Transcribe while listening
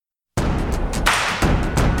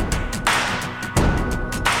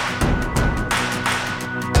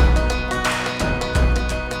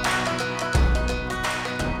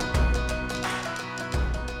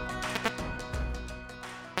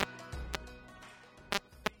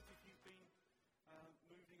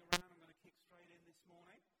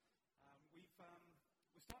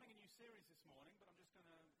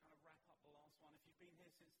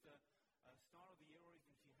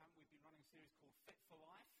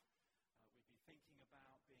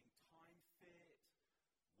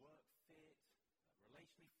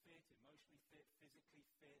fit, physically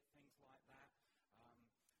fit, things like that.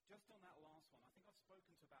 Just on that last one, I think I've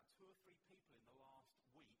spoken to about 2 or 3 people in the last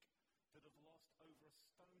week that have lost over a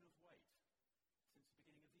stone of weight since the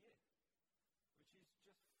beginning of the year, which is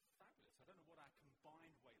just fabulous. I don't know what our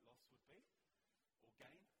combined weight loss would be, or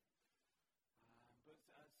gain. But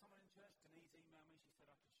someone in church, Denise, emailed me. She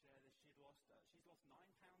said I could share this. She's lost 9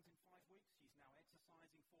 pounds in 5 weeks. She's now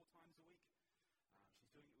exercising 4 times a week. She's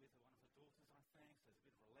doing it with one of her daughters, I think. So there's a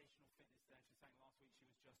bit of relational fitness there. She's saying last week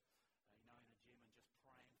she was just, in a gym and just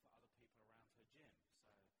praying for other people around her gym. So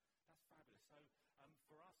that's fabulous. So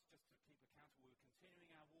for us, just to keep accountable, we're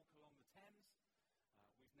continuing our walk along the Thames.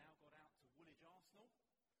 We've now got out to Woolwich Arsenal. That's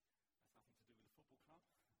nothing to do with the football club.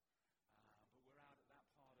 But we're out at that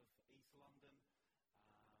part of East London.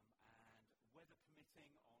 And weather permitting,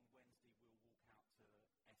 on Wednesday we'll walk out to Essex, onto the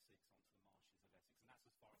marshes of Essex. And that's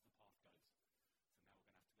as far as the path goes. So now we're going to have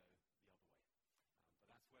to go the other way. But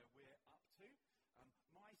that's where we're up to.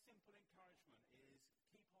 My simple encouragement is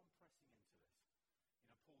keep on pressing into this.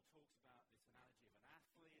 Paul talks about this analogy of an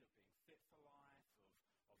athlete, of being fit for life,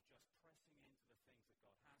 of just pressing into the things that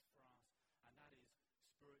God has for us. And that is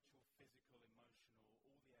spiritual, physical, emotional,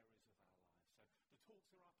 all the areas of our lives. So the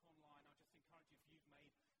talks are up online. I just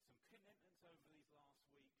encourage you, if you've made some commitments over these last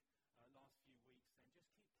few weeks, then just keep pressing into those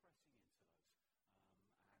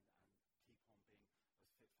and keep on being as fit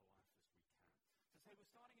for life as we can. So we're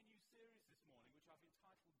starting a new series this morning, which I've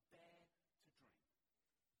entitled Dare to Dream.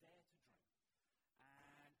 Dare to Dream.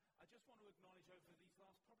 And I just want to acknowledge over these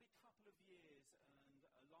last probably couple of years and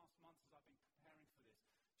last month as I've been preparing for this,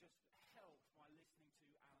 just helped by listening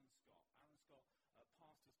to Alan Scott. Alan Scott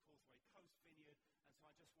pastors Causeway Coast Vineyard, and so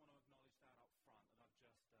I just want to acknowledge that up front, that I've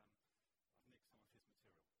nicked some of his material.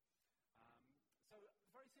 So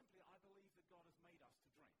very simply, I believe that God has made us to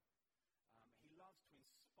dream. He loves to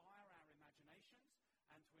inspire our imaginations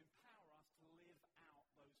and to empower us to live out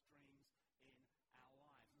those dreams in our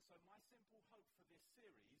lives. And so my simple hope for this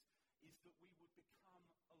series is that we would become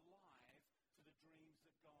alive to the dreams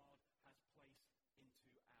that God has placed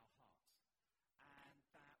into our hearts, and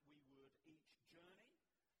that we would each journey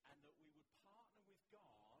and that we would partner with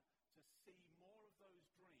God to see more of those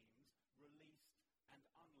dreams released and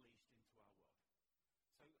unleashed into our world.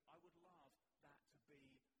 So I would love that to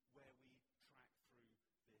be where we track through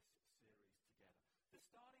this series together. The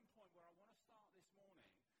starting point where I want to start this morning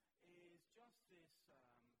is just this,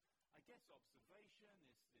 observation,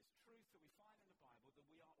 this truth that we find in the Bible, that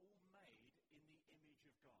we are all made in the image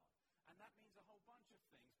of God. And that means a whole bunch of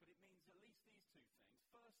things, but it means at least these 2 things.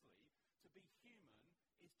 Firstly, to be human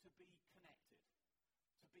is to be connected.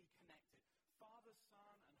 To be connected. Father,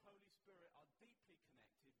 Son, and Holy Spirit are deeply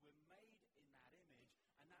connected. We're made in that image,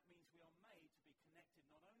 and that means we are made to be connected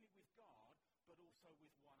not only with God, but also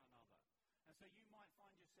with one another. And so you might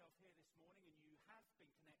find yourself here this morning, and you have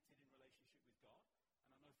been connected in relationship with God.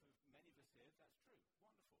 And I know for many of us here, that's true.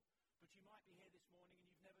 Wonderful. But you might be here this morning and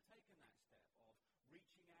you've never taken that step of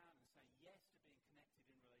reaching out and saying yes to being connected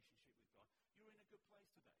in relationship with God. You're in a good place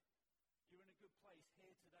today. You're in a good place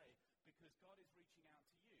here today because God is reaching out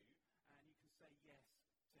to you and you can say yes to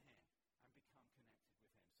Him and become connected with Him.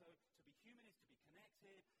 So to be human is to be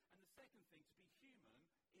connected. And the second thing, to be human,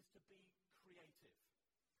 is to be creative.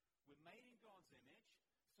 We're made in God's image,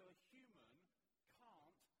 so a human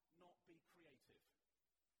can't not be creative.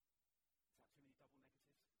 Is that too many double negatives?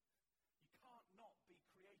 You can't not be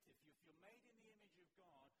creative. If you're made in the image of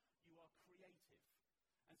God, you are creative.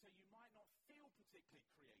 And so you might not feel particularly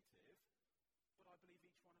creative, but I believe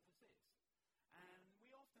each one of us is. And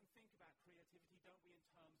we often think about creativity, don't we, in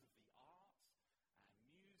terms of the arts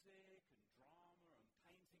and music and drama and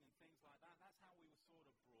painting and things like that. That's how we were sort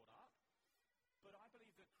of brought up. But I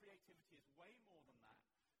believe that creativity is way more than that.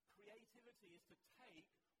 Creativity is to take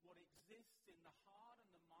what exists in the heart and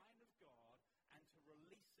the mind of God and to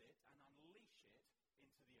release it and unleash it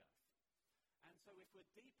into the earth. And so if we're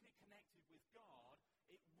deeply connected with God,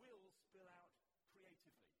 it will spill out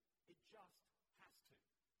creatively. It just has to.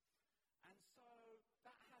 And so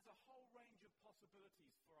that has a whole range of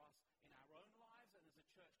possibilities for us in our own lives and as a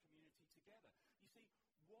church community together. You see,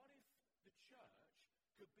 what if the church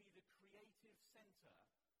could be the creative center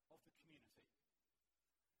of the community?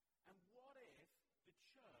 And what if the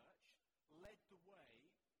church led the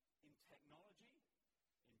way in technology,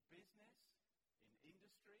 in business, in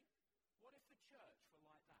industry? What if the church were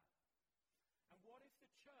like that? And what if the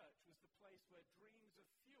church was the place where dreams are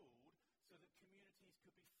fueled so that communities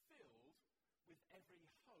could be filled with every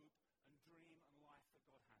hope and dream and life that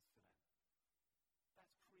God has for them?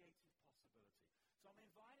 That's creative possibility. So I'm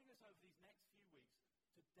inviting us over these next few weeks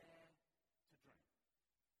to dare to dream.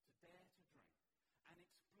 To dare to dream. And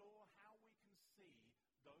explore how we can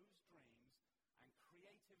those dreams and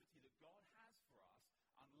creativity that God has for us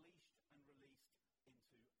unleashed and released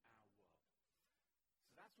into our world.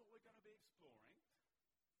 So that's what we're going to be exploring.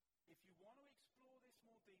 If you want to explore this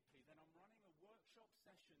more deeply, then I'm running a workshop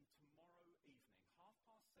session tomorrow evening,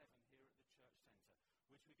 7:30 here at the church centre,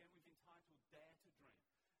 which again we've entitled Dare to Dream.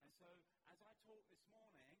 And so as I talk this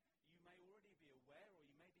morning, you may already be aware or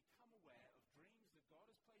you may become aware of dreams that God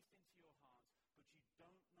has placed into your hearts, but you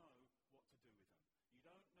don't know what to do with them. You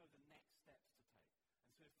don't know the next steps to take.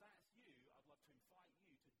 And so if that's you, I'd love to invite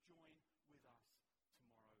you to join with us tomorrow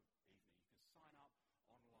evening. You can sign up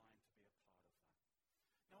online to be a part of that.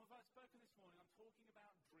 Now, as I've spoken this morning, I'm talking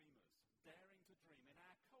about dreamers, daring to dream. In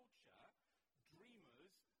our culture,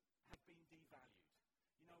 dreamers have been devalued.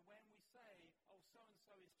 You know, when we say, oh,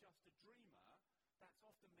 so-and-so is just a dreamer, that's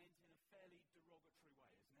often meant in a fairly derogatory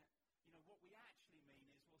way, isn't it? You know, what we actually mean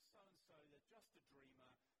is, well, so-and-so, they're just a dreamer,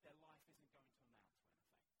 their life isn't going to amount to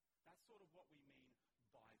anything. That's sort of what we mean by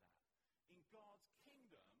that. In God's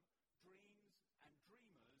kingdom, dreams and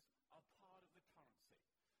dreamers are part of the currency.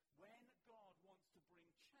 When God wants to bring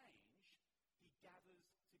change, he gathers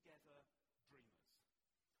together dreamers.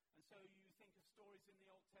 And so you think of stories in the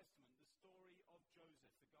Old Testament, the story of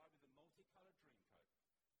Joseph, the guy with the multicolored dream coat.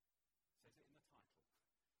 It says it in the title.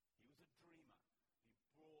 He was a dreamer. He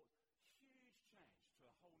brought huge change to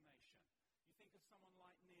a whole nation. You think of someone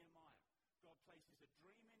like Nehemiah. God places a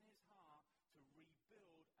dream in his heart to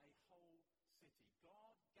rebuild a whole city.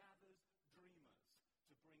 God gathers dreamers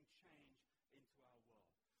to bring change into our world.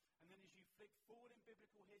 And then as you flick forward in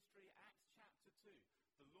biblical history, Acts chapter 2,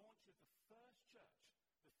 the launch of the first church,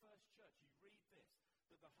 you read this,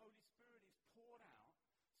 that the Holy Spirit is poured out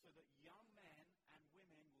so that young men and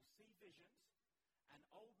women will see visions and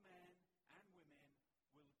old men and women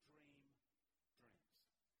will dream dreams.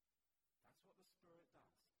 That's what the Spirit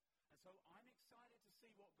does. And so I'm excited to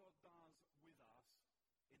see what God does with us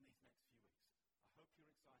in these next few weeks. I hope you're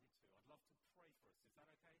excited too. I'd love to pray for us. Is that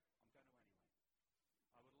okay? I'm going to anyway.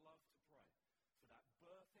 I would love to pray for that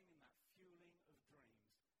birthing and that fueling of dreams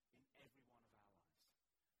in every one of our lives.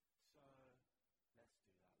 So let's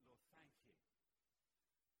do that. Lord, thank you.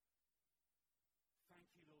 Thank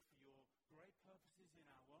you, Lord, for your great purposes in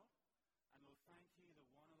our world. And Lord, thank you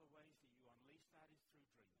that one of the ways that you unleash that is through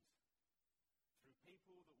dreamers, through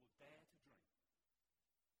people that will dare to dream.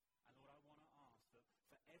 And Lord, I want to ask that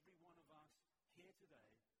for every one of us here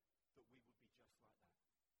today, that we would be just like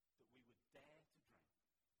that we would dare to dream.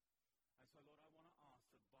 And so, Lord, I want to ask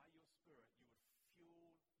that by your Spirit, you would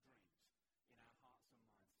fuel dreams in our hearts and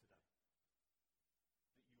minds today.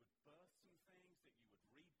 That you would birth some things, that you would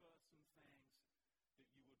rebirth some things, that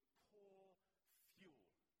you would pour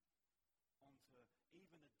fuel onto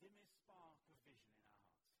even the dimmest spark of vision in our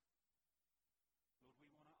hearts. Lord,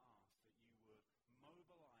 we want to ask that you would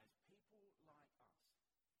mobilize people like us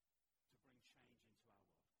to bring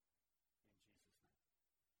change into our world. In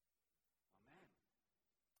Jesus' name. Amen.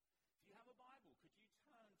 If you have a Bible, could you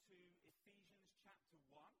turn to Ephesians chapter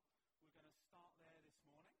 1? We're going to start there this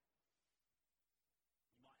morning.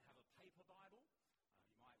 You might have a paper Bible.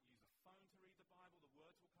 You might use a phone to read the Bible. The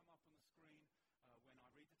words will come up on the screen when I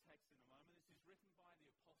read the text in a moment. This is written by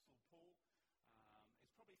the Apostle Paul.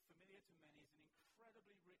 It's probably familiar to many. It's an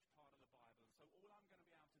incredibly rich part of the Bible. And so all I'm going to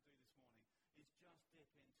be able to do this morning is just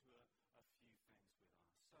dip into a few things with us.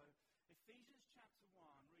 So Ephesians chapter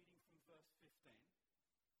 1, reading from verse 15.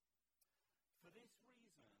 For this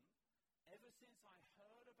reason, ever since I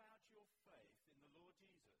heard about your faith in the Lord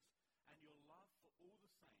Jesus and your love for all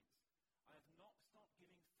the saints, I have not stopped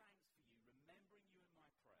giving thanks for you, remembering you in my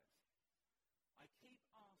prayers. I keep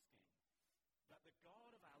asking that the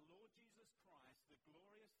God of our Lord Jesus Christ, the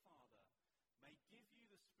glorious Father, may give you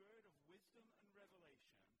the spirit of wisdom and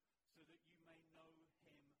revelation so that you may know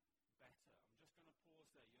him better. I'm just going to pause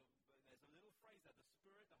there. There's a little phrase there.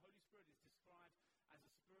 The Holy Spirit is described as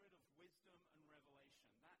a spirit of wisdom and revelation.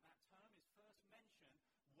 That term is first mentioned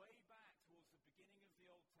way back towards the beginning of the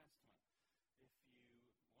Old Testament. If you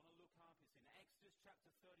want to look up, it's in Exodus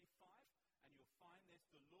chapter 35, and you'll find this.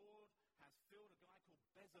 The Lord has filled a guy called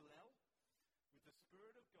Bezalel with the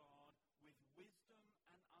Spirit of God, with wisdom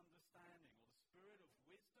and understanding, or the spirit of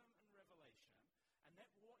wisdom and revelation. And then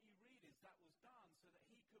what you read is that was done so that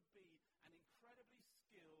he could be an incredibly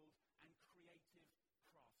skilled and creative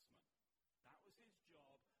craftsman. That was his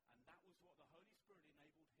job, and that was what the Holy Spirit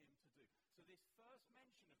enabled him to do. So this first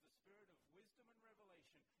mention of the spirit of wisdom and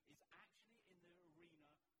revelation is actually in the arena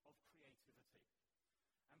of creativity.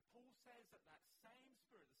 And Paul says that that same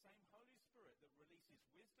Spirit, the same Holy Spirit that releases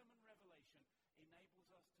wisdom and revelation, enables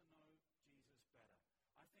us to know Jesus better.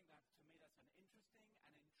 I think that, to me, that's an interesting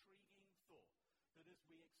and intriguing thought. that as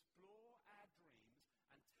we explore our dreams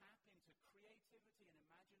and tap into creativity and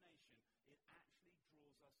imagination, it actually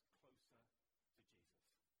draws us closer to Jesus.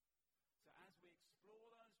 So as we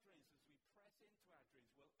explore those dreams, as we press into our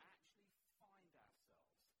dreams, we'll actually find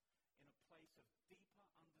ourselves in a place of deeper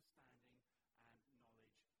understanding and knowledge of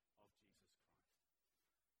Jesus Christ.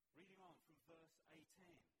 Reading on from verse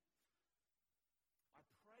 18. I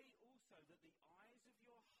pray also that the eyes of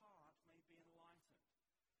your heart may be enlightened,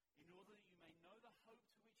 in order that you may know the hope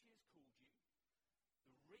to which he has called you,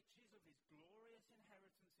 the riches of his glorious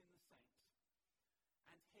inheritance in the saints,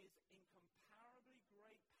 and his incomparably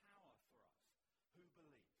great power for us who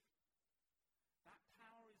believe. That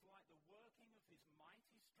power is like the working of his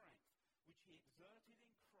mighty strength, which he exerted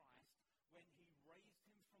in Christ when he raised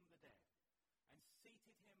him from the dead and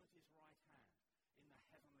seated him at his right hand in the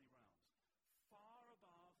heavenly realms, far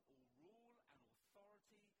above all rule and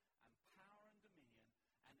authority and power and dominion,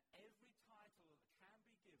 and every title that can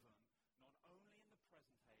be given, not only in the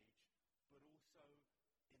present age, but also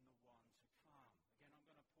in the one to come. Again, I'm going to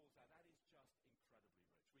pause there. That is just incredibly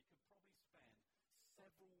rich. We could probably spend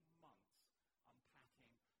several months unpacking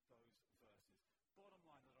those verses. Bottom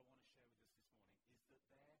line that I want to share with us this morning is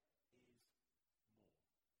that there is more.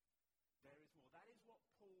 There is more. That is what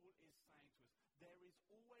Paul is saying to us. There is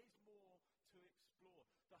always more to explore.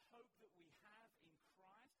 The hope that we have in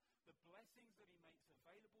Christ, the blessings that he makes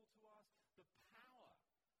available to us, the power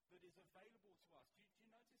that is available to us. Do you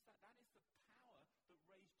notice that? That is the power that raised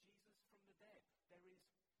Jesus from the dead. There is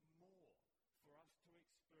more for us to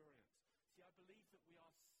experience. See, I believe that we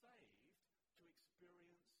are saved to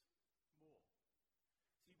experience more.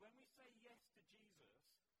 See, when we say yes to Jesus,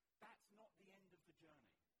 that's not the end of the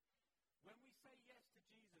journey. When we say yes to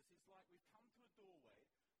Jesus, it's like we've come to a doorway,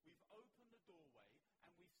 we've opened the doorway,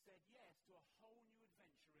 and we've said yes to a whole new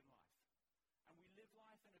adventure in life. And we live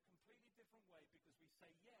life in a completely different way because we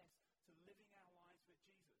say yes to living our lives with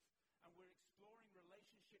Jesus. And we're exploring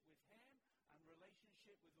relationship with him and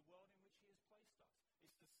relationship with the world in which he has placed us.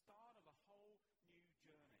 It's the start of a whole new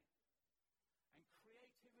journey. And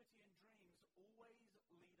creativity and dreams always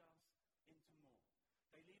lead us into more.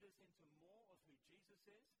 They lead us into more of who Jesus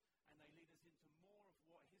is, and they lead us into more of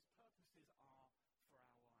what his purposes are for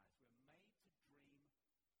our lives. We're made to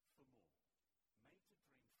dream for more. Made to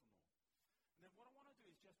dream for more. And then what I want to do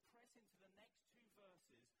is just press into the next two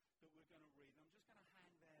verses that we're going to read. And I'm just going to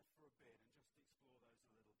hang there for a bit and just explore those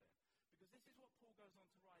a little bit. Because this is what Paul goes on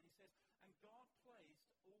to write. He says, and God placed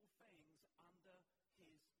all things under his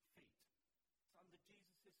feet. It's under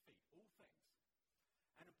Jesus' feet, all things.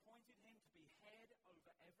 And appointed him to be head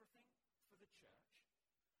over everything for the church,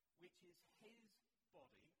 which is his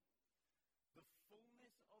body, the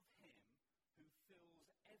fullness of him who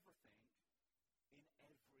fills everything in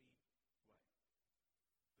every way.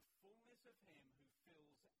 The fullness of him who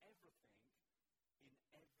fills everything in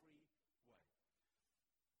every way.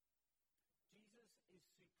 Jesus is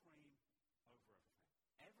supreme over everything.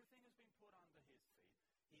 Everything has been put under his feet.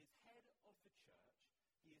 He is head of the church.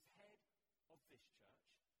 He is head of this church.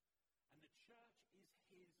 And the church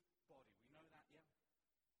is his body. We know that, yeah?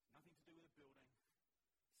 Nothing to do with a building,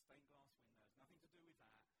 stained glass windows, nothing to do with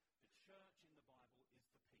that. The church in the Bible is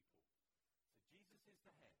the people. So Jesus is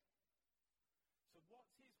the head. So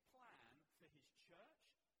what's his plan for his church,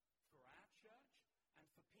 for our church, and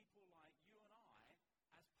for people like you and I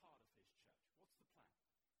as part of his church? What's the plan?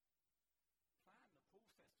 The plan that Paul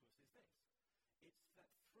says to us is this. It's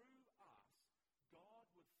that through us, God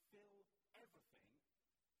would fill everything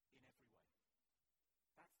in every way.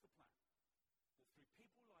 That's the plan. That through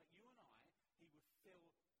people like you and I, he would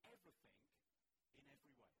fill everything in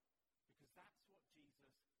every way. Because that's what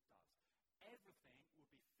Jesus does. Everything would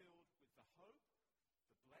be filled with the hope,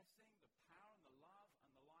 the blessing, the power, and the love,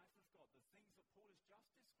 and the life of God. The things that Paul has just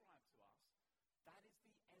described to us, that is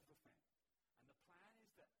the everything. And the plan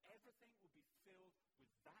is that everything will be filled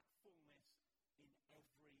with that fullness in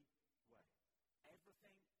every way.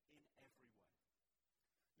 Everything in every way.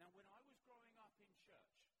 Now, when I was growing up in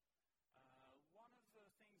church, one of the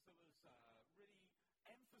things that was really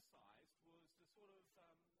emphasized was the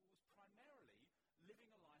was primarily living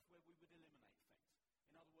a life where we would eliminate things.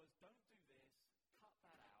 In other words, don't do this, cut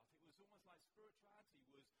that out. It was almost like spirituality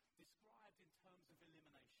was described in terms of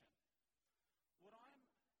elimination. What I'm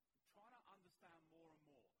trying to understand more and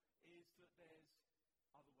more is that there's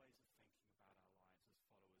other ways of thinking about our lives as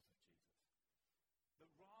followers of Jesus. That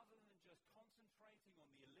rather than just concentrating on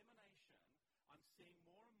the elimination, I'm seeing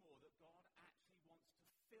more and more that God actually wants to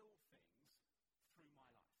fill things through my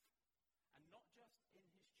life. And not just in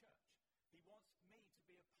his church. He wants me to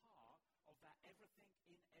be a part of that everything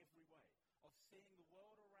in every way. Of seeing the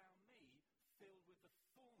world around me filled with the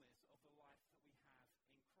fullness of the life that we have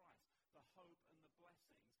in Christ, the hope and the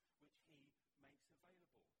blessings which he makes available to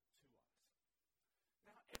us.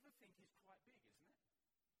 Now, everything is quite big, isn't it?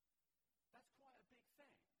 That's quite a big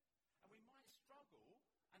thing. And we might struggle,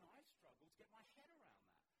 and I struggle, to get my head around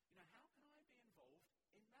that. How can I be involved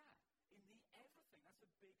in that? In the everything. That's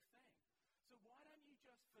a big thing. So why don't you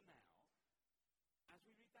just, for now, as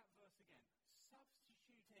we read that verse again,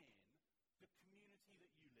 substitute in the community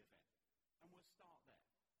that you live in. And we'll start there.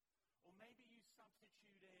 Or maybe you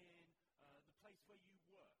substitute in the place where you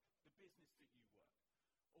work, the business that you work.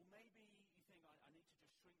 Or maybe you think, I need to just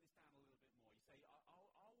shrink this down a little bit more. You say,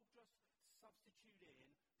 I'll just substitute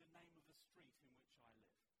in the name of the street in which I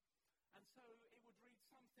live. And so it would read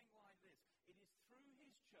something like this. It is through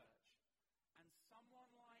his church and someone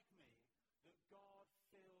like me that God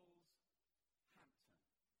fills Hampton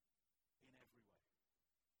in every way.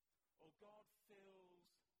 Or God fills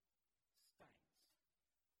Staines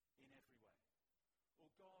in every way. Or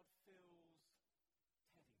God fills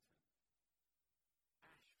Teddington,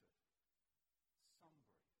 Ashford,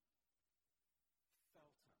 Sunbury,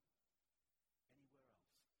 Feltham, anywhere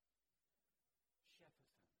else,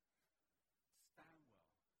 Shepperton, Stanwell.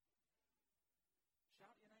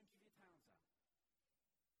 Shout your names of your towns out.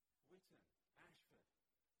 Whitton, Ashford,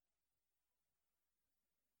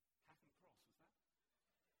 Hackney Cross, was that?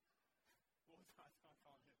 What was that? I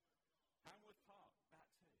can't hear. Hamworth Park, that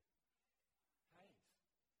too. Hayes.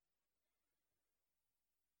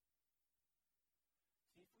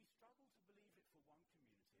 See, if we struggle to believe it for one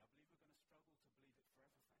community, I believe we're going to struggle to believe it for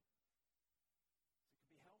everything. So it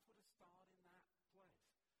could be helpful to start in that place.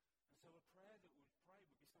 And so a prayer that we'd pray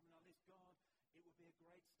would be something like this. God, it would be a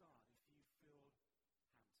great start if you filled Hampton.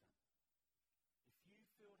 If you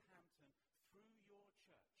filled Hampton through your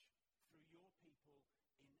church, through your people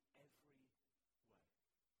in every way.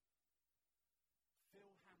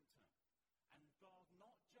 Fill Hampton. And God,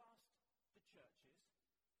 not just the churches,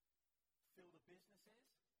 fill the businesses,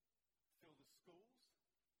 fill the schools,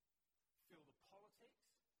 fill the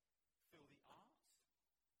politics, fill the arts,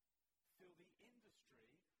 fill the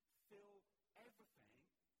industry, fill everything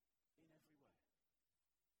in every way.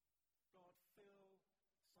 God, fill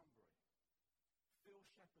Sunbury, fill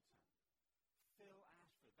Shepperton, fill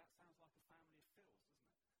Ashford. That sounds like a family of Phils, doesn't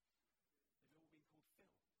it? They've all been called Phil.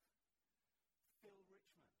 Fill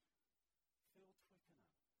Richmond, fill Twickenham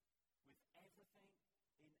with everything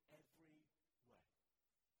in every way.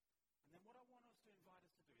 And then what I want us to invite us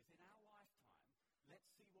to do is in our lifetime, let's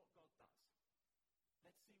see what God does.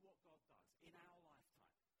 Let's see what God does in our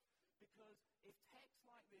lifetime. Because if texts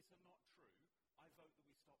like this are not true, I vote that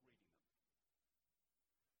we stop reading them.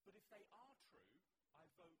 But if they are true, I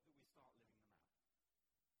vote that we start living them out.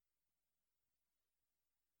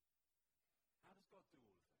 How does God do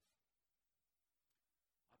all of this?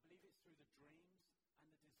 I believe it's through the dreams and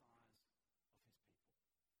the desires of his people.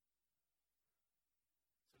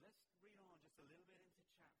 So let's read on just a little bit into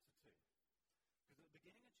chapter 2. Because at the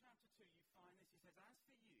beginning of chapter 2, you find this. He says, as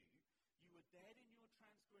for you, you were dead in your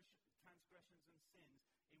transgressions and sins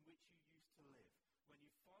in which you used to live, when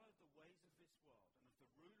you followed the ways of this world and of the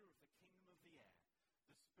ruler of the kingdom of the air,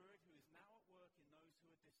 the spirit who is now at work in those who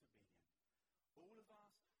are disobedient. All of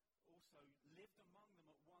us also lived among them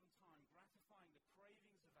at one time, gratifying the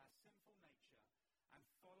cravings of our sinful nature and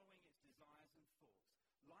following its desires and thoughts.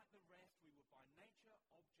 Like the rest, we were by nature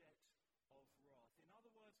objects of wrath. In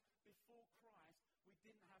other words, before Christ, we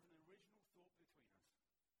didn't have an original thought between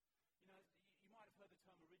us. You might have heard the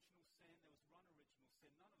term original sin. There was one original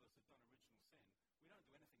sin. None of us have done original sin. We don't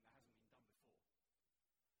do anything that hasn't been done before.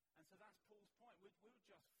 And so that's Paul's point. We were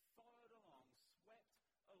just followed along, swept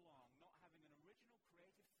along, not having an original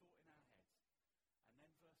creative thought in our heads. And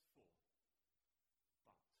then verse 4.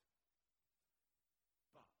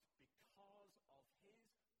 But because of his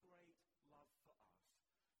great love for us,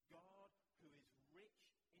 God, who is rich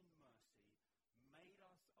in mercy, made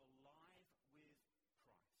us alive with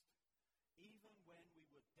Christ, even when we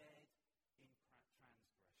were dead in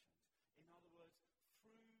transgressions. In other words,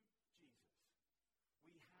 through Jesus,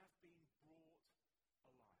 we have been brought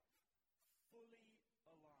alive, fully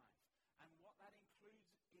alive. And what that includes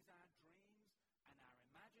is our dreams and our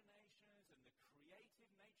imaginations and the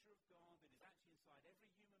creative nature of God that is actually inside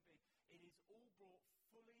every human being. It is all brought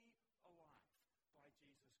fully alive by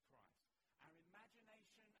Jesus Christ. Our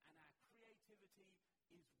imagination and our creativity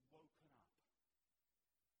is woken up.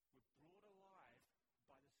 We're brought alive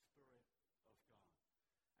by the Spirit of God.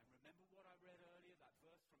 And remember what I read earlier, that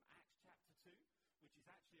verse from Acts chapter 2, which is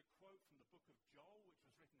actually a quote from the book of Joel, which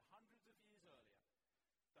was written hundreds of years earlier.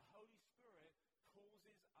 The Holy Spirit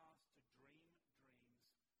causes us to dream dreams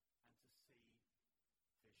and to see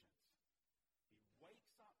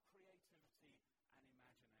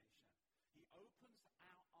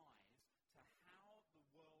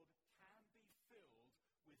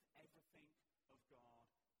God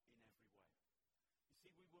in every way.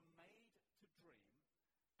 You see, we were made to dream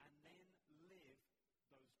and then live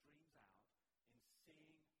those dreams out in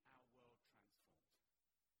seeing our world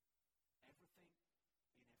transformed. Everything in every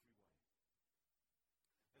way.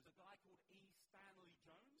 There's a guy called E. Stanley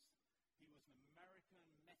Jones. He was an American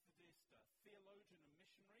Methodist theologian and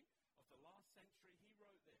missionary of the last century. He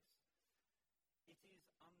wrote this: "It is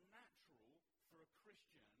unnatural for a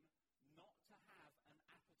Christian not to have an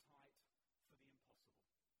appetite for the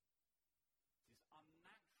impossible." It is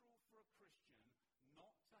unnatural for a Christian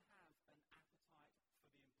not to have an appetite for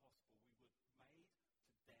the impossible. We were made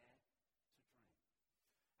to dare to dream.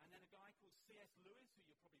 And then a guy called C.S. Lewis, who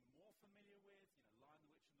you're probably more familiar with,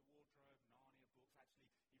 Lion, the Witch and the Wardrobe, Narnia books.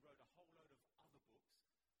 Actually, he wrote a whole load of other books,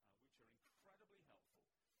 which are incredibly helpful.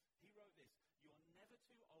 He wrote this: "You're never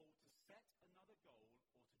too old to set another goal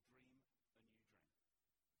or to dream a new dream."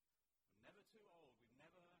 We're never too old. We've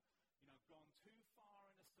never, gone too far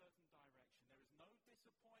in a certain direction. There is no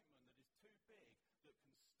disappointment that is too big that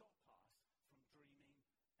can stop us from dreaming a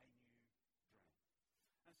new dream.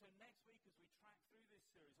 And so next week, as we track through this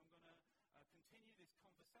series, I'm going to continue this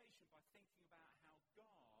conversation by thinking about how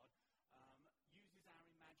God uses our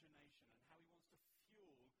imagination and how he wants to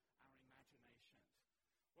fuel our imaginations.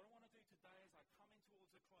 What I want to do today as I come in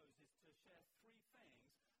towards a close is to share 3 things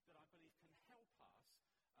that I believe can help us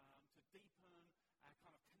to deepen our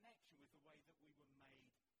kind of connection with the way that we were made to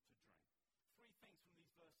dream. 3 things from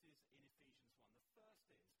these verses in Ephesians 1. The first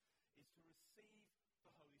is to receive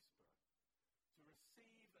the Holy Spirit. To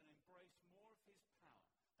receive and embrace more of his power,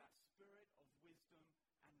 that spirit of wisdom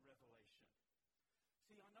and revelation.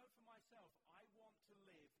 See, I know for myself, I want to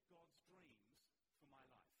live God's dreams for my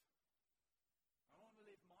life. I want to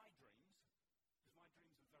live my dreams, because my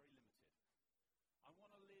dreams are very limited. I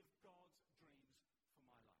want to live God's dreams for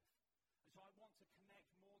my life. And so I want to connect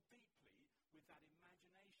more deeply with that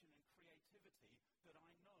imagination and creativity that I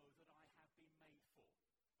know that I have been made for.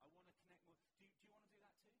 I want to connect more. Do you want to do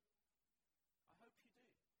that too? I hope you do.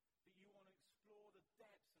 That you want to explore the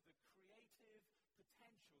depths of the creative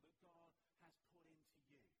potential that God has put into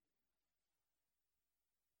you.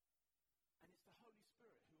 And it's the Holy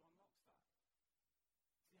Spirit who unlocks that.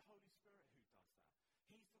 It's the Holy Spirit who does that.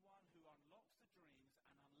 He's the one who unlocks the dreams and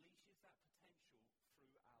unleashes that potential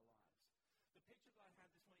through our lives. The picture that I had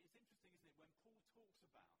this morning, it's interesting, isn't it? When Paul talks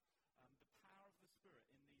about the power of the Spirit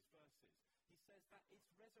in these verses, he says that it's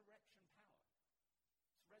resurrection power.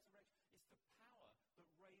 Resurrection. It's the power that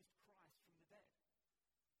raised Christ from the dead.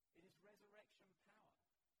 It is resurrection power.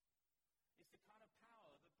 It's the kind of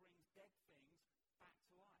power that brings dead things back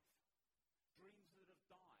to life. Dreams that have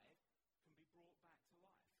died can be brought back to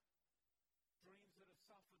life. Dreams that have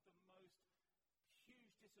suffered the most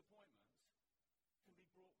huge disappointments can be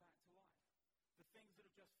brought back to life. The things that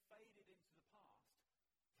have just faded into the past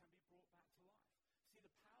can be brought back to life. See,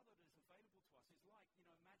 the power that is available to us is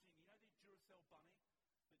like, imagining, the Duracell bunny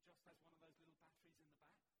that just has one of those little batteries in the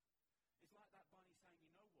back? It's like that bunny saying,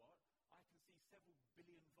 you know what? I can see several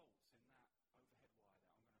billion volts in that overhead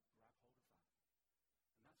wire there. I'm going to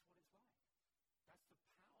grab hold of that. And that's what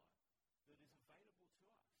it's like. That's the power that is available to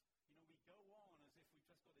us. We go on as if we've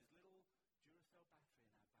just got this little Duracell battery in our bag.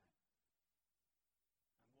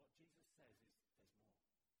 And what Jesus says is, there's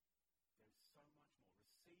more. There's so much more.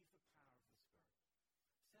 Receive the power of the Spirit.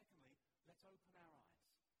 Secondly, let's open our eyes.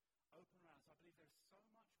 Open our eyes. I believe there's so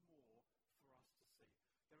much more for us to see.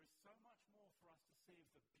 There is so much more for us to see of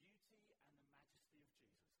the beauty and the majesty of Jesus.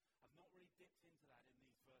 I've not really dipped into that in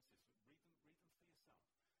these verses, but read them for yourself.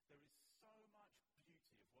 There is so much beauty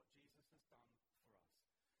of what Jesus has done for us.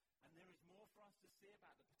 And there is more for us to see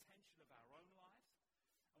about the potential of our own lives.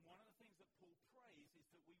 And one of the things that Paul prays is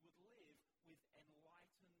that we would live with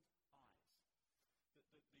enlightened eyes.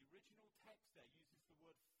 The original text there uses the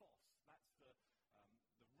word phos. That's the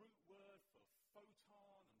root word for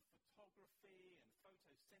photon and photography and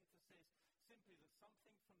photosynthesis. Simply that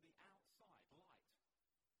something from the outside, light,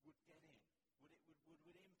 would get in,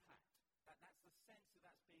 would impact. That's the sense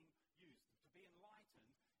that's being used. To be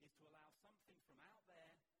enlightened is to allow something from out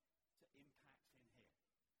there to impact in here.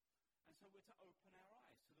 And so we're to open our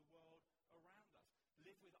eyes to the world around us.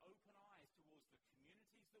 Live with open eyes towards the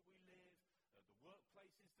communities that we live, the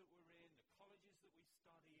workplaces that we're in, the colleges that we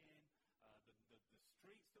study in, the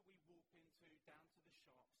streets that we walk into, down to the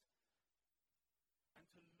shops. And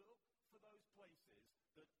to look for those places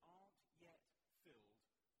that aren't yet filled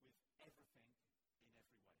with everything in every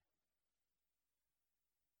way.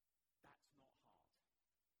 That's not hard to find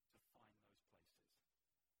those places, is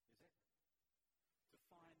it? To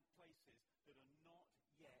find places that are not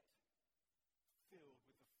yet filled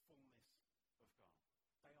with the fullness of God.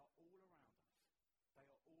 They are all around us.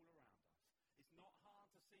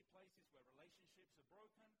 see places where relationships are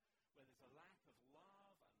broken, where there's a lack of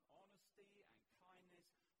love and honesty and kindness,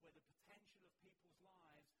 where the potential of people's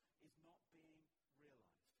lives is not being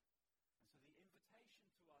realized. And so the invitation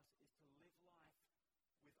to us is to live life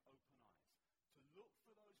with open eyes, to look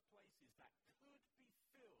for those places that could be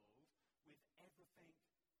filled with everything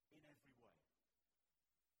in every way.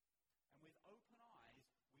 And with open eyes,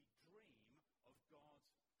 we dream of God's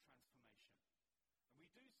transformation. And we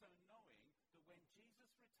do so knowing that when Jesus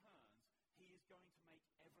returns, he is going to make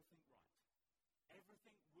everything right.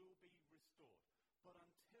 Everything will be restored. But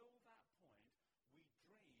until that point, we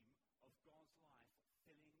dream of God's life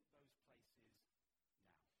filling those places now.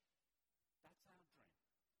 That's our dream.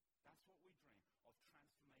 That's what we dream of,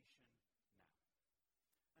 transformation now.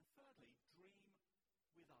 And thirdly, dream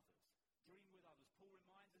with others. Dream with others. Paul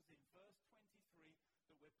reminds us in verse 23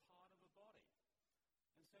 that we're part of a body.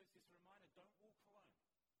 And so it's this reminder, don't walk alone.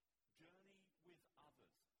 Journey with others.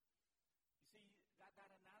 You see, that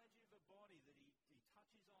analogy of a body that he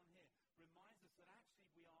touches on here reminds us that actually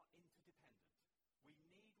we are interdependent. We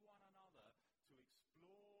need one another to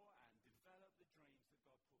explore and develop the dreams that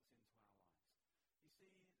God puts into our lives. You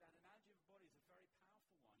see, that analogy of a body is a very powerful one.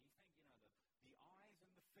 You think, the eyes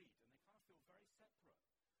and the feet, and they kind of feel very separate.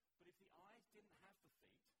 But if the eyes didn't have the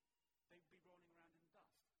feet, they'd be rolling around in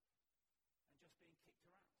dust and just being kicked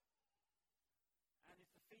around. And if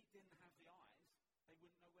the feet didn't have the eyes, they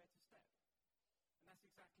wouldn't know where to step. And that's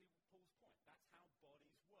exactly Paul's point. That's how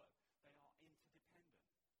bodies work. They are interdependent.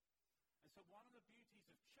 And so one of the beauties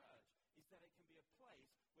of church is that it can be a place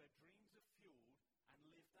where dreams are fueled and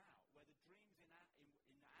lived out, where the dreams in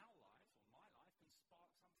our lives, or my life, can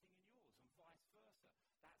spark something in yours, and vice versa.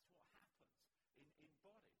 That's what happens in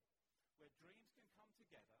body, where dreams can come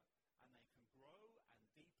together and they can grow and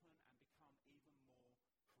deepen and become even more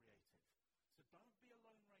creative. So don't be a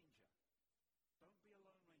lone ranger. Don't be a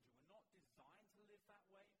lone ranger. We're not designed to live that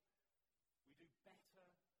way. We do better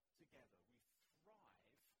together. We thrive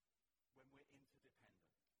when we're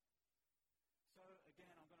interdependent. So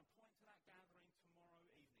again, I'm going to point to that gathering tomorrow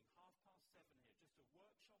evening, 7:30 here, just a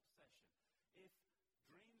workshop session. If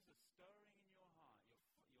dreams are stirring in your heart,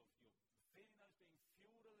 you're feeling those being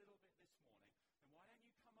fueled a little bit this morning, then why don't you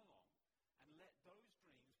come along and let those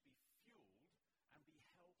dreams be fueled and be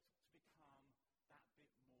helped to become that bit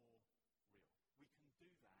more real. We can do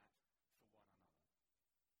that for one another.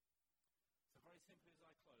 So very simply as I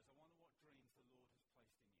close, I wonder what dreams the Lord has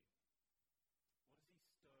placed in you.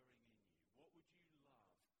 What is he stirring in you?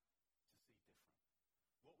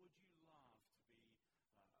 What would you love to see different? What would you love to be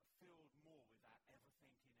filled more with that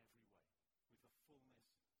everything in every way, with the fullness of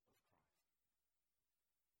Christ?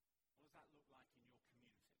 What does that look like in your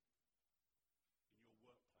community, in your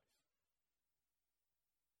workplace, in your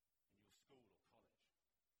school or college,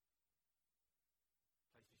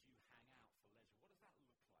 places you hang out for leisure? What does that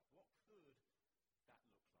look like? What could that look like?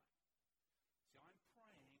 See, I'm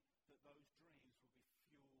praying that those dreams will be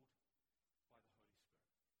fueled by the Holy Spirit.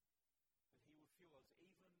 That he will fuel us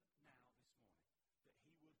even now this morning. That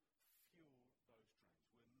he would fuel those dreams.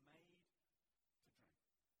 We're made to dream. We're made to dream.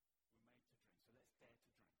 So let's dare to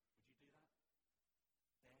dream. Would you do that?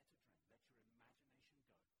 Dare to dream. Let your imagination go.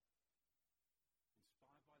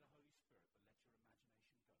 Inspired by the Holy Spirit, but let your imagination go.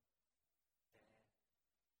 Dare to dream.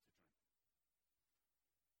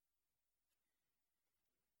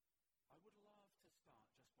 I would love to start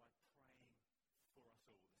just by praying for us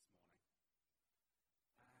all this morning.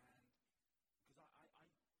 And because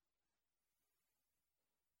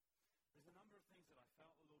there's a number of things that I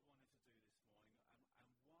felt the Lord wanted to do this morning,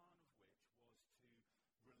 and one of which was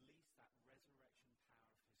to release that resurrection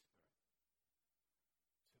power of his Spirit,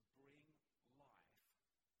 to bring life to things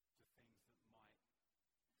that might seem dead.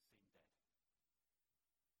 And that's what the Holy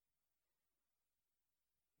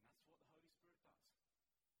Spirit does.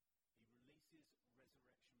 He releases resurrection power that brings life to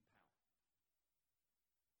death.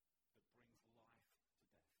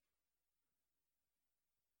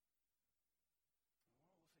 I want to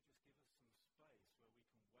also just give us some space where we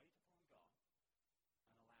can wait upon God and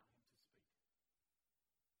allow him to speak.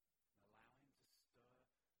 And allow him to stir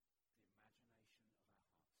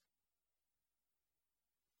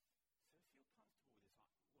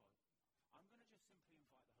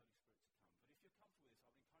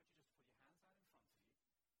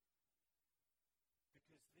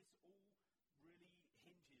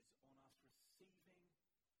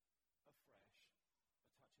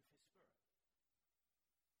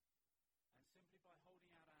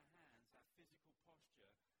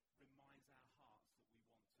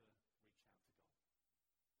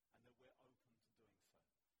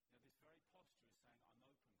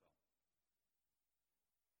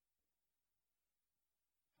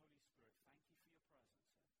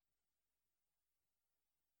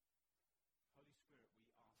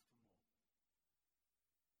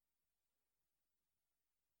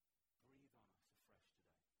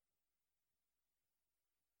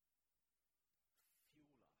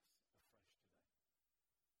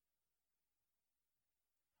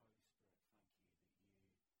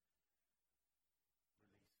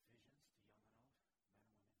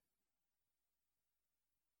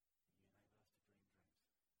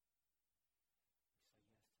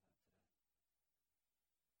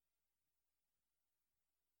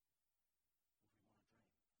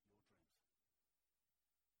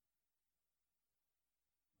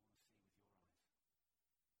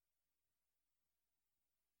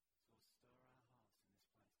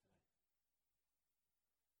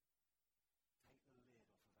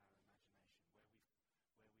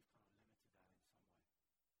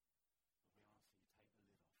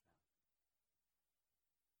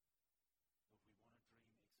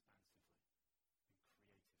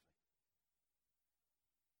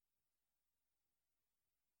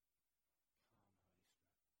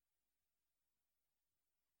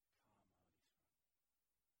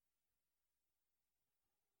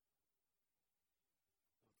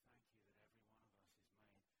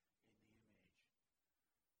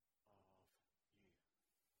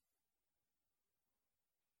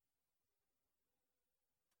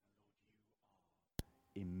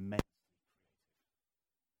immensely creative.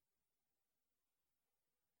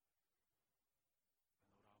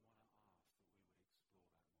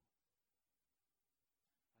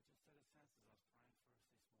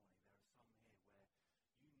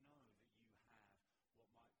 And Lord,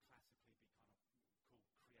 I want to ask that we would explore that more. I just had a sense as I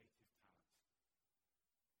was praying for us this morning, there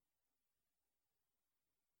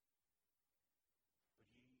are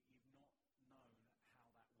some here where you know that you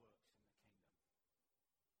have what might classically be kind of called creative talents.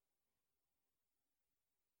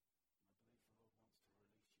 But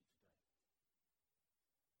you've not known how that works in the kingdom. And I believe the Lord wants to release you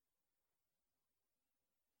today.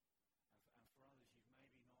 And for others, you've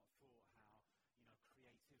maybe not thought how,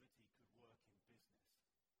 creativity could work in business,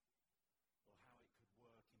 or how it could work in education or politics. And I sense the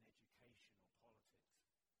Lord wanting to open doors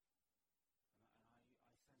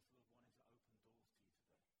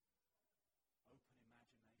to you today. Open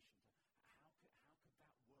imagination to how could that work in the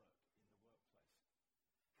workplace?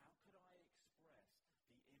 How could I express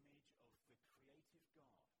the image of the creative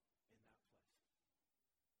God in that place?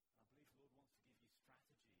 And I believe the Lord wants to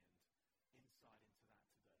give you strategy and insight into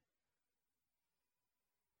that today.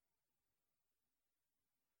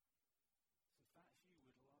 So if that's you,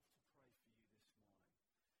 we'd love to pray for you this morning.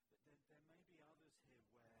 But there may be others here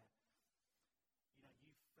where,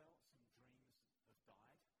 you felt some dreams have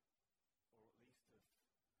died, or at least have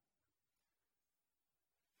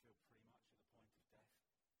feel pretty much at the point of death.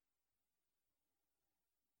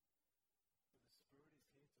 But the Spirit is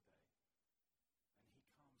here today, and He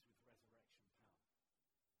comes with resurrection power.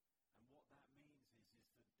 And what that means is that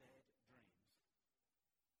dead dreams can be brought to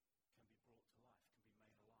life,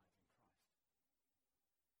 can be made alive in Christ.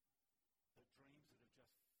 That dreams that have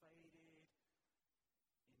just faded into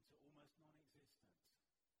almost non-existence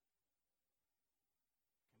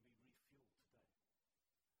can be refueled today.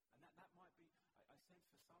 And that might be, I sense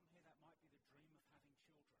for some here, that might be the dream of having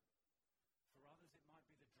children. For others, it might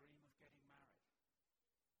be the dream of getting married.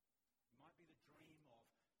 It might be the dream of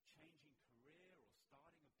changing career or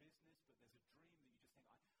starting a business, but there's a dream that you just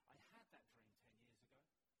think, I had that dream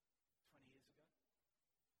 10 years ago, 20 years ago,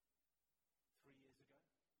 3 years ago,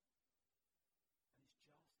 and it's just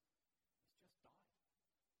died. And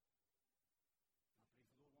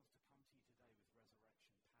I believe the Lord wants to come to you today with resurrection power in His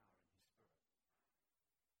Spirit to bring back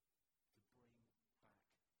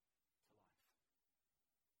to life.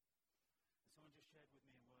 And someone just shared with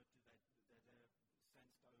me a word that they're sensed over our time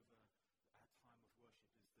of worship is that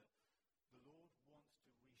the Lord wants to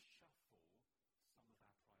reshuffle some of our priorities.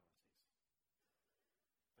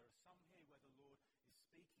 There are some here where the Lord is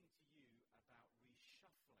speaking to you about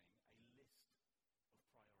reshuffling a list of priorities.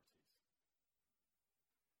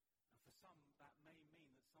 And for some, that may mean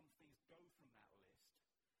that some things go from that list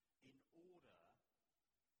in order to follow the dreams that God has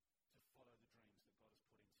put into your heart.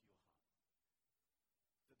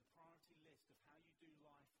 That the priority list of how you do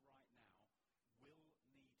life right now will need to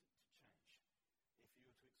change if you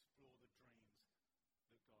are to explore the dreams that God has put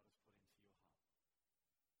into your heart.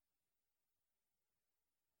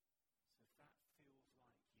 So if that feels like you, we would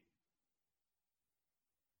love to pray.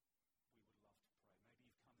 Maybe you've come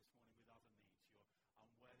this morning with other needs. You're unwell in any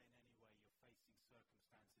way. You're facing circumstances where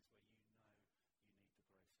you know you need the grace of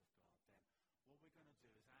God. Then what we're going to do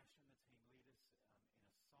is Ash and the team lead us in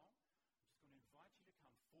a song. I'm just going to invite you to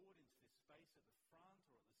come forward into this space at the front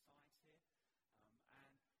or at the sides here.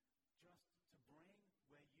 And just to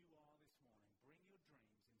bring where you are this morning, bring your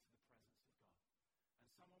dreams into the presence of God. And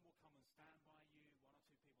someone will come and stand by